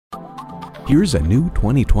Here's a new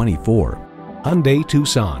 2024 Hyundai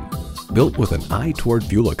Tucson, built with an eye toward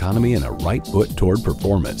fuel economy and a right foot toward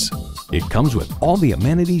performance. It comes with all the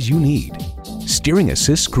amenities you need: steering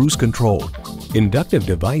assist cruise control, inductive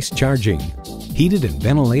device charging, heated and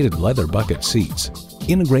ventilated leather bucket seats,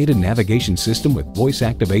 integrated navigation system with voice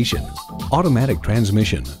activation, automatic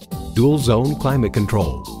transmission, dual zone climate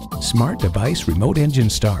control, smart device remote engine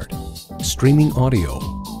start, streaming audio,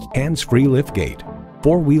 hands-free liftgate,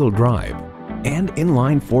 four-wheel drive, and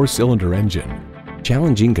inline four-cylinder engine.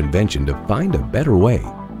 Challenging convention to find a better way.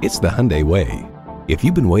 It's the Hyundai way. If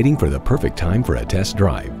you've been waiting for the perfect time for a test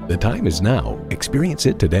drive, the time is now. Experience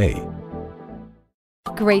it today.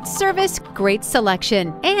 Great service, great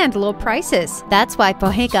selection, and low prices. That's why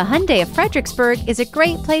Pohanka Hyundai of Fredericksburg is a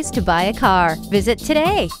great place to buy a car. Visit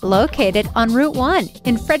today, located on Route 1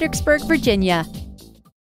 in Fredericksburg, Virginia.